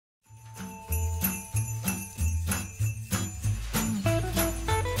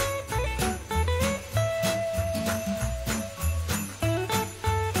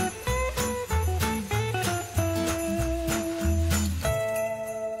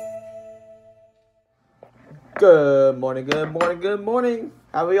Good morning, good morning, good morning.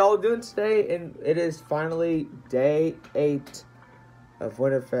 How are y'all doing today? And it is finally day 8 of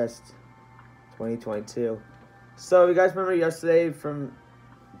Winterfest 2022. So you guys remember yesterday from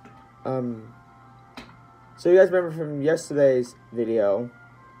yesterday's video,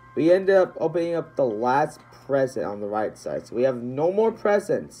 we ended up opening up the last present on the right side. So we have no more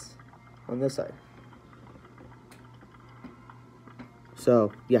presents on this side.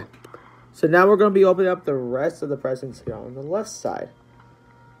 So, yeah. So now we're going to be opening up the rest of the presents here on the left side.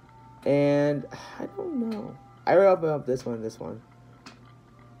 And I don't know. I already opened up this one.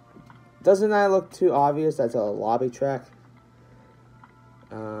 Doesn't that look too obvious? That's a lobby track.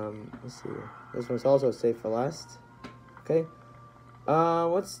 Let's see. This one's also safe for last. Okay.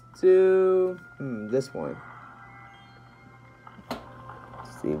 Let's do this one.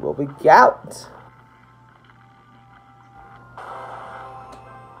 Let's see what we got.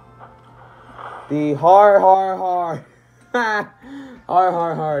 The har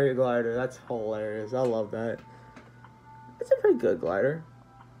glider. That's hilarious. I love that. It's a pretty good glider.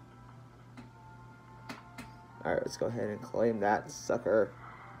 Alright, let's go ahead and claim that sucker.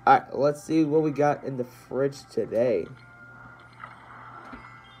 Alright, let's see what we got in the fridge today.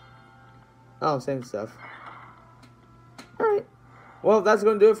 Oh, same stuff. Alright. Well, that's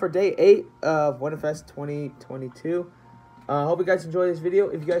going to do it for day 8 of Winterfest 2022. Hope you guys enjoyed this video.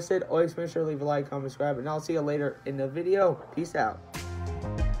 If you guys did, always make sure to leave a like, comment, subscribe, and I'll see you later in the video. Peace out.